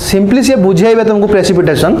सिंपली से बुझेबे तुमको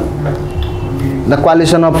precipitation the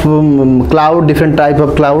collision of cloud different type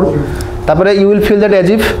of cloud तापरे you will feel that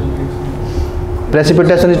as if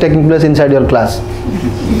precipitation is taking place inside your class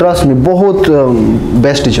trust me बहुत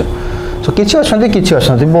बेस्ट टीचर सो किछि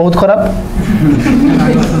अछंती बहुत खराब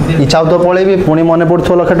इच्छा तो पळे भी पुणी मने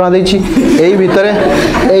पड़थो लाख टका देछि एई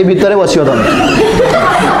भितरे बसियो तम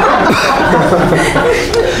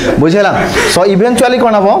बुझेला सो इवेंचुअली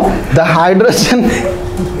कोन हबो द हाइड्रोजन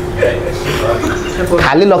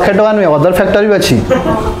खाली लाख टका नुय अदर फैक्टर भी अछि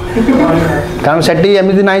कारण सेठी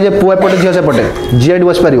एमिति नाही जे पुए पटे झियो से पटे जीएड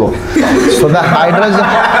बस परिवो so the hydrogen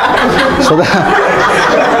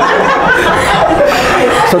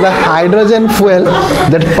So the hydrogen fuel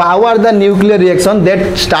that power the nuclear reaction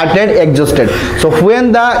that started exhausted. So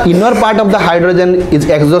when the inner part of the hydrogen is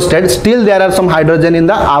exhausted, still there are some hydrogen in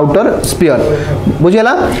the outer sphere.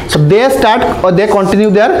 बुझेला? So they start or they continue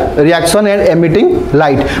their reaction and emitting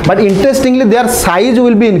light. But interestingly, their size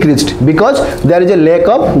will be increased because there is a lack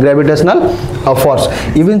of gravitational force.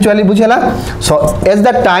 Eventually, बुझेला? So as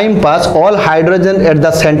the time pass, all hydrogen at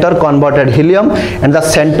the center converted helium, and the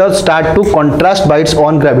center start to contrast by its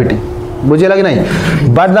own gravity. बुझेला कि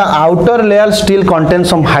नहीं? But the outer layer still contains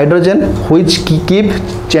some hydrogen which keep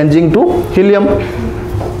changing to helium.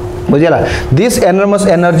 बुझेला? This enormous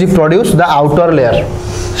energy produce the outer layer.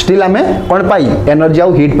 Still हमें कौन पाई? Energy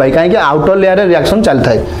आउ heat पाई कहीं outer layer रे reaction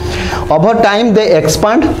चलता है. Over time they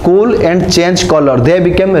expand, cool and change colour. They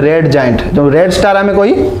became red giant. जो red star हमें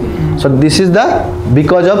कोई, so this is the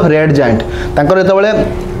because of red giant. तांकर जेतबेले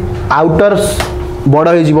आउटर बड़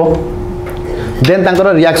हो जिवो, देन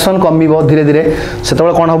तांकर रिएक्शन कमिबो धीरे धीरे,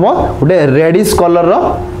 सेतबेले कोन होबो? गोटे रेडिश कलर रो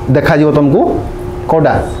देखा जिवो तुमको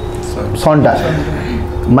कोडा सनटा.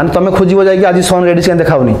 मान तुम खोजब जाकि आज सन रेडिश क्या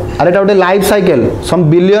देखाऊनी. अरे गोटे लाइफ साइकिल सम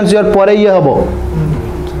बिलियंस ईयर पर ये हम.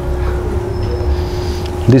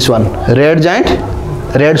 This one red giant,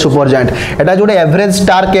 red super giant. एटा जो एवरेज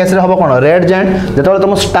स्टार केस रे हम कोन रेड जाइंट जेतो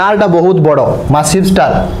तुम स्टार टा बहुत बड़ मासिव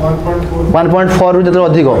स्टार 1.4 रु जेतो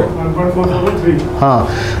अधिक 1.4 हां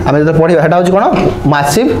हम जेतो पढी हेटा होची कोन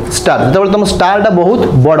मासिव स्टार. जेतो तुम स्टार टा बहुत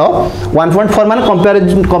बड़ 1.4 माने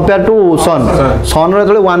कंपेयर टू सन. सन रे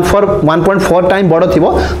जेतो 1.4 टाइम बड़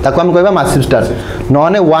थिबो ताको हम कहबा मासिव स्टार.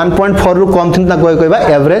 नने 1.4 रु कम थिन ताको कहबा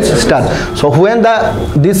average star. So when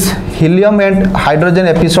this helium and hydrogen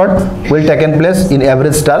episode will taken place in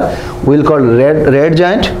average star, we will call red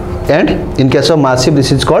giant, and in case of massive this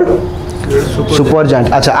is called super giant.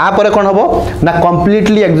 अच्छा आ परे कोन हबो ना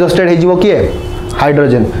completely exhausted हे जिवो किए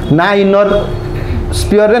hydrogen, ना inner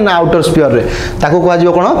sphere रे ना outer sphere रे. ताको कहआ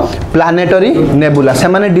जिवो कोन प्लानेटरी नेबुला. से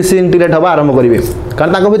माने डिसइंटीग्रेट हबा आरंभ करिवे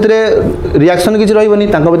कारण ताको भितरे रिएक्शन किछि रहइबनी,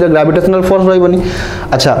 ताको भितरे ग्रेविटेशनल फोर्स रहइबनी.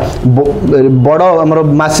 अच्छा बड़ हमर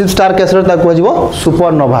मासिव स्टार केस रे ताको कहआ जिवो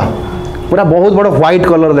सुपरनोवा. पूरा बहुत बड़ व्हाइट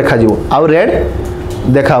कलर देखा जिवो आ रेड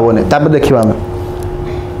देखा होने. तापर देखिबा हम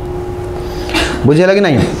बुझेला कि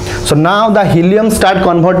नहीं. So now the helium start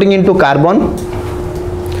converting into carbon.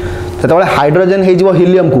 सेतबेले hydrogen हे जिवो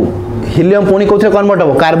हीलियम को, हीलियम पुनी कोथरे कन्वर्ट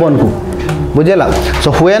हो कार्बन को. बुझेला?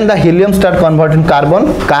 So when the helium start converting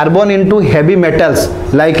carbon into heavy metals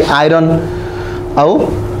like iron आउ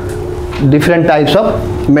different types of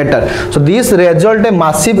matter. So this result a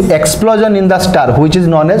massive explosion in the star which is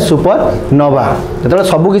known as supernova. जेतबेले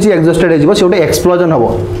सब किछि exhausted हे जिवो से ओटे explosion हबो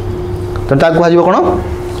तो ता कहआ जिवो कोन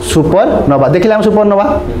सुपरनोवा. देखिले हम सुपरनोवा.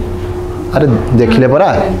 अरे देखिले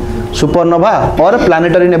परा सुपरनोवा और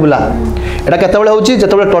प्लानेटरी नेबुला. एटा केतबेले होची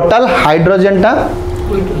जेतबेले टोटल हाइड्रोजन टा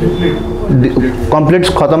कंप्लीट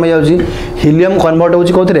खत्म हो जाउची. हीलियम कन्वर्ट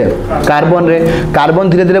होची कोथरे कार्बन रे. कार्बन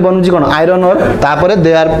धीरे धीरे बनउची कोन आयरन और तापरे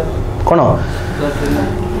they are cone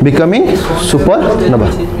becoming supernova.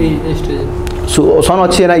 सन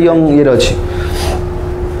अछि ना यंग ये अछि.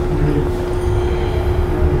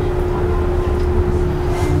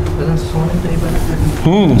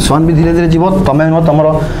 सन भी धीरे धीरे जीव. तमे न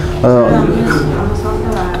तमरो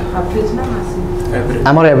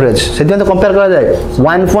आमर एवरेज से तो कंपेयर करा जाए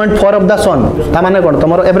 1.4 ऑफ द सन ता माने कोन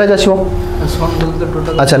तमरो एवरेज आसीबो.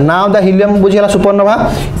 अच्छा now the helium बुझिला supernova.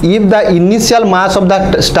 If the initial mass of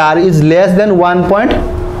the star is less than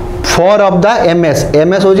 1.4 of the MS.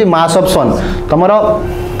 MS होजी mass of सन. तमरो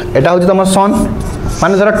एटा होजी तमरो सन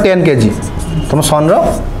माने जरा 10 केजी तुम सन रो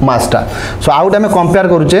मासटा. सो आउट हमें कंपेयर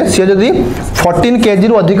करूचे सी जदी 14 केजी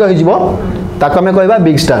रु अधिक हो जिवो ताको हमें कहबा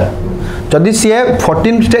बिग स्टार. जदि सी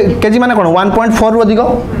 14 केजी माने कोन 1.4 रु अधिक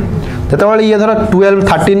तेतबेले ये धर 12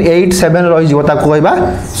 13 8 7 रहि जिवो ताको कहबा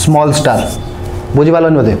स्मॉल स्टार. बुझि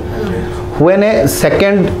पालन मते. When A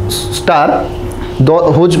second star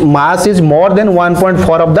whose mass is more than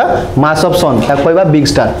 1.4 of the mass of sun ताको कहबा बिग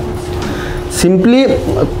स्टार. सिंपली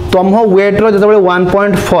तुम वेट रो जतबे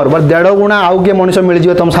 1.4 बट 1.5 गुणा आउ के मनुष्य मिल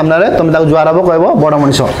जिवो तुम सामने रे तुम ताको जुआर हबो कहबो बड़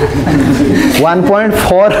मनुष्य.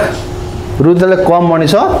 1.4 रु जले कम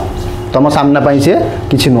मनुष्य तुम सामना पाई से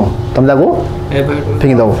किछि नो तुम ताको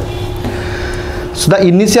फेंक दो. So the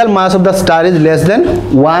initial mass of the star is less than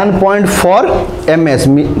 1.4 ms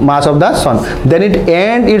mass of the sun. Then it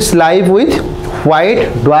end its life with white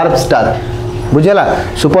dwarf star. बुझेला?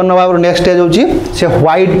 सुपरनोवा रो नेक्स्ट स्टेज होची से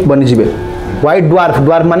व्हाइट बनि जिवे. व्हाइट ड्वार्फ,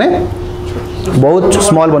 ड्वार्फ माने बहुत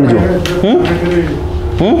small बनि जिवो.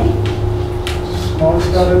 Small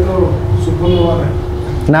star है तो सुपरनोवा है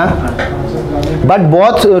ना. बट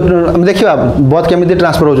बोथ देखिबा बोथ केमिति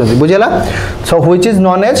ट्रांसफर हो जंती. बुझेला? So which is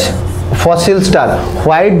known as fossil star.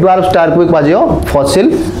 White dwarf star को कहा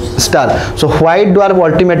fossil star. So white dwarf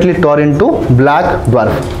ultimately turn into black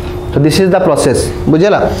dwarf. So this is the process.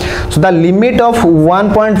 बुझेला? So the limit of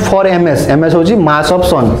 1.4 ms, ms होची mass of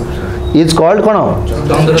sun, is called कौन?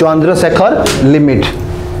 Chandrasekhar limit.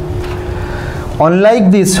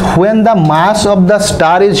 Unlike this, when the mass of the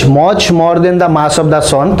star is much more than the mass of the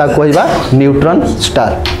sun, ताको कहबा neutron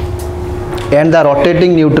star. And the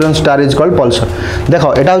rotating neutron star is called pulsar.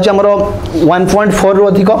 देखो एटा होची हमरो 1.4 रो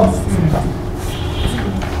अधिक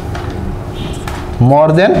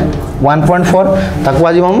more than 1.4 ताको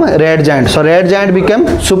आज हम red giant. So red giant became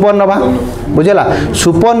supernova. बुझेला?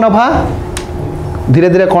 supernova धीरे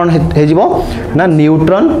धीरे कौन हे जीवो ना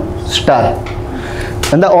neutron star.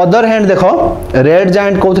 On the other hand देखो red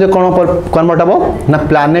giant कोथरे कौन कन्वर्ट हबो ना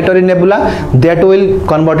planetary nebula, that will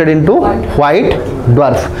converted into white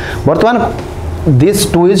dwarf. बर्तमान this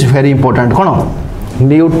two is very important कौन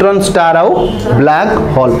न्यूट्रॉन स्टार आउ black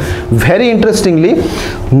hole. very interestingly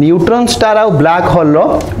neutron star आउ ब्लैक होल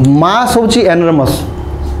रो मास होची enormous,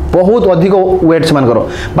 बहुत अधिक वेट से मान करो,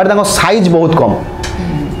 बट ताको साइज बहुत कम.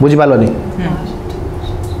 बुझि पालोनी?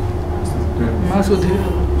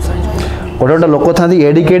 गोटे गोटे लोक था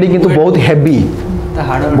एडी केडी किंतु बहुत हेवी.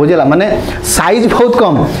 बुझेला? माने साइज बहुत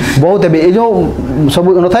कम, बहुत हेवी. ए जो सब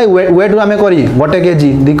न थाए वेट आमे करी 1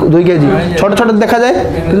 केजी 2 केजी छोट छोट देखा जाए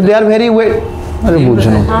किंतु दे आर वेरी वेट. अरे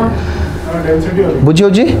बुझनो बुझियो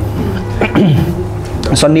जी.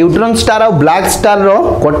 सो न्यूट्रॉन स्टार और ब्लैक स्टार रो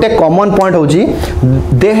गोटे कॉमन पॉइंट होची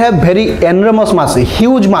they have very enormous mass,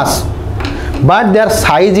 huge mass, but their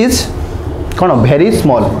size is कौन वेरी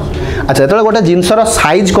स्मॉल. अच्छा जो गोटे जिनसर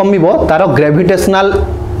साइज कमिबो तार ग्रेविटेशनल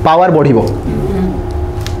पावर बढ़िबो.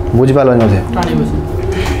 बुझि पालो न?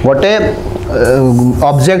 गोटे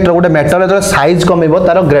ऑब्जेक्ट रो गोटे मेटल जो साइज कमिबो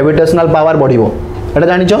तार ग्रेविटेशनल पावर बढ़िबो. एटा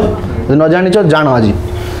जानिचो? न जानिचो जानो आज.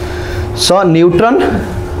 सो न्यूट्रॉन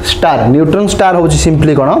स्टार होची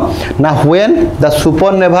सिंपली कोन ना when the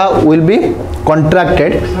supernova will be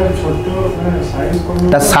contracted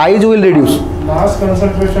the size will reduce. mass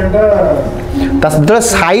concentration ता the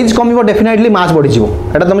size कमिबो डेफिनेटली मास बढ़ी जिवो.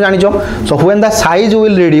 एटा तुम जानिचो. so when the size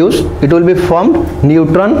will reduce it will be formed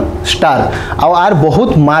neutron star. Uh are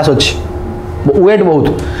बहुत मास अछि, wait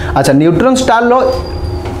बहुत. अच्छा neutron star low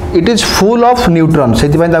it is full of neutron,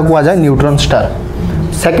 सेति पय ताकू आ जाय न्यूट्रॉन स्टार.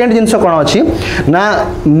 सेकंड जिंस कोन अछि ना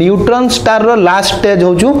न्यूट्रॉन स्टार रो last stage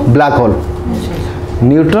होचु black hole.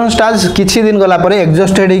 Neutron star किछि दिन गला परे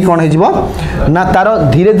एग्जॉस्टेड ही कोन हे जिवो ना तार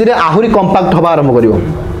धीरे धीरे आहुरी कंपैक्ट होबा आरंभ करिवो,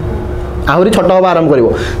 आहुरी छोट होबा आरंभ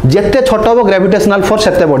करिवो. जेते छोट होबो ग्रेविटेशनल फोर्स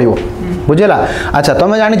सेते बढ़िवो. बुझेला? अच्छा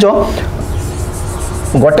तमे जानिचो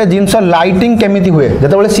गोटे जिंस लाइटिंग केमिति हुए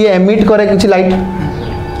जते बेले सी एमिट करे किछि लाइट,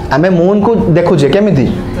 आमे मून को देखुचे केमिति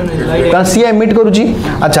कारण सी एमिट करूची.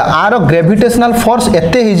 अच्छा आरो ग्रेविटेशनल फोर्स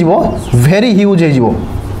एते ही जिवो वेरी ह्यूज हे जिवो.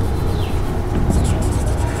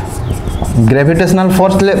 ग्रेविटेशनल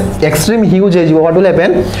फोर्स ले एक्सट्रीम ह्यूज है. व्हाट विल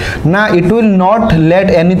हैपन ना it will not let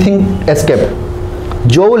anything escape.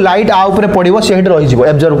 जो लाइट आ ऊपर पड़िबो सेहिट रहि जिवो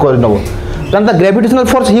एब्जॉर्ब कर नबो कारण द ग्रेविटेशनल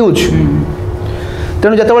फोर्स ह्यूज.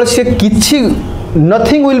 तेनु जते बेले से किछि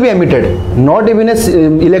nothing will be emitted, not even a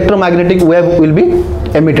electromagnetic wave will be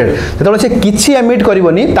emitted. जते बेले से किछि एमिट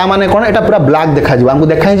करिवोनी ता माने कोन एटा पूरा ब्लैक देखा जिवो, हमको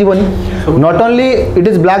देखाइ जिवोनी. not only it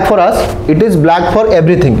is black for us, it is black for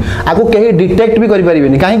everything. आको केही डिटेक्ट भी करि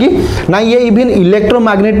परिबेनी काहे कि ना ये इवन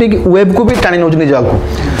इलेक्ट्रोमैग्नेटिक वेव को भी टाणी नउजनी जाको.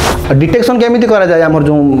 डिटेक्शन केमिति करा जाय हमर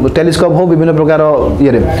जो टेलीस्कोप हो विभिन्न प्रकार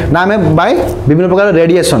ये रे ना हमें बाय विभिन्न प्रकार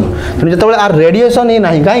रेडिएशन. जते बेले आर रेडिएशन ही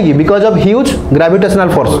नाही काहे कि because of huge gravitational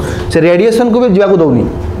force से रेडिएशन को भी जीवा को दउनी.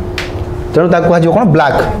 तेणु ताको कहा जो कोन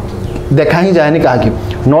ब्लैक देखा ही जायनी कहा कि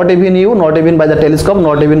not even you, not even by the telescope,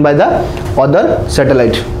 not even by the other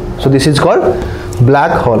satellite. So this is called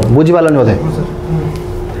black hole. बुझि पालन होते?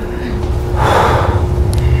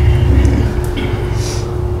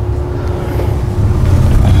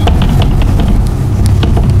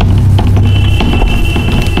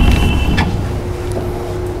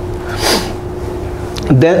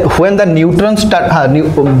 then when the neutron star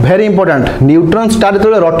very important neutron star to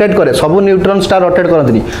rotate करे सब neutron star rotate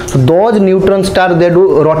करंतनी. so those neutron star they do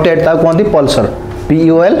rotate ता कोनती pulsar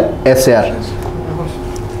pulsar.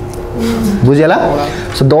 बुझेला?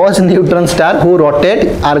 so those neutron star who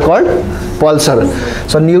rotate are called pulsar.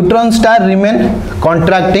 so neutron star remain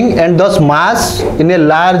contracting and thus mass in a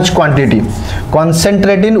large quantity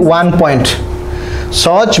concentrate in one point.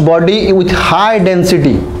 such body with high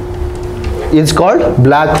density is called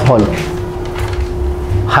black hole.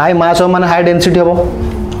 high mass हो माने high density हो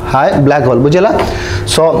high black hole. बुझेला?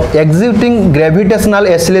 So exhibiting gravitational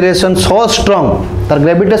acceleration so strong, the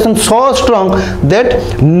gravitation so strong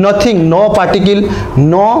that nothing, no particle,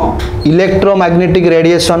 no electromagnetic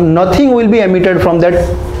radiation, nothing will be emitted from that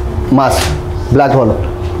mass black hole.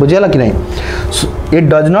 बुझेगा कि नहीं? So, it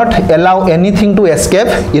does not allow anything to escape,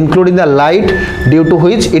 including the light, due to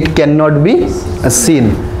which it cannot be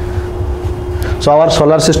seen. So our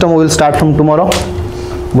solar system will start from tomorrow.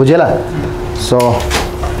 बुझेगा? So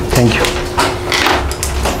thank you.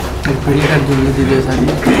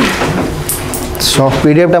 So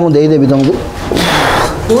PDF टा मुझे दे देबी तुमको.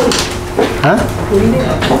 हाँ?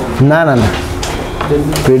 ना ना ना.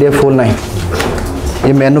 PDF full नहीं.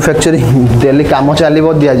 ये manufacturing daily काम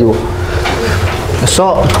चलो दि जाव. सो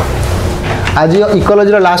आज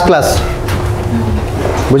इकोलॉजी लास्ट क्लास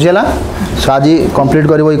बुझीगला. सो आज कंप्लीट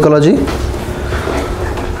कर ecology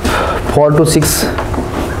 4 to 6.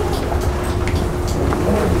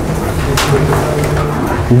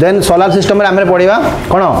 Then solar system में आम पढ़ा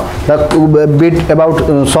कौन the bit about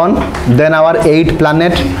sun, then our 8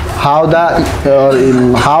 planet,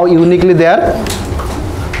 how uniquely they are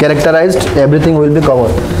characterized, everything will be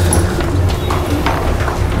covered.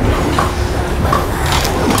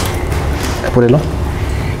 पूरे लो.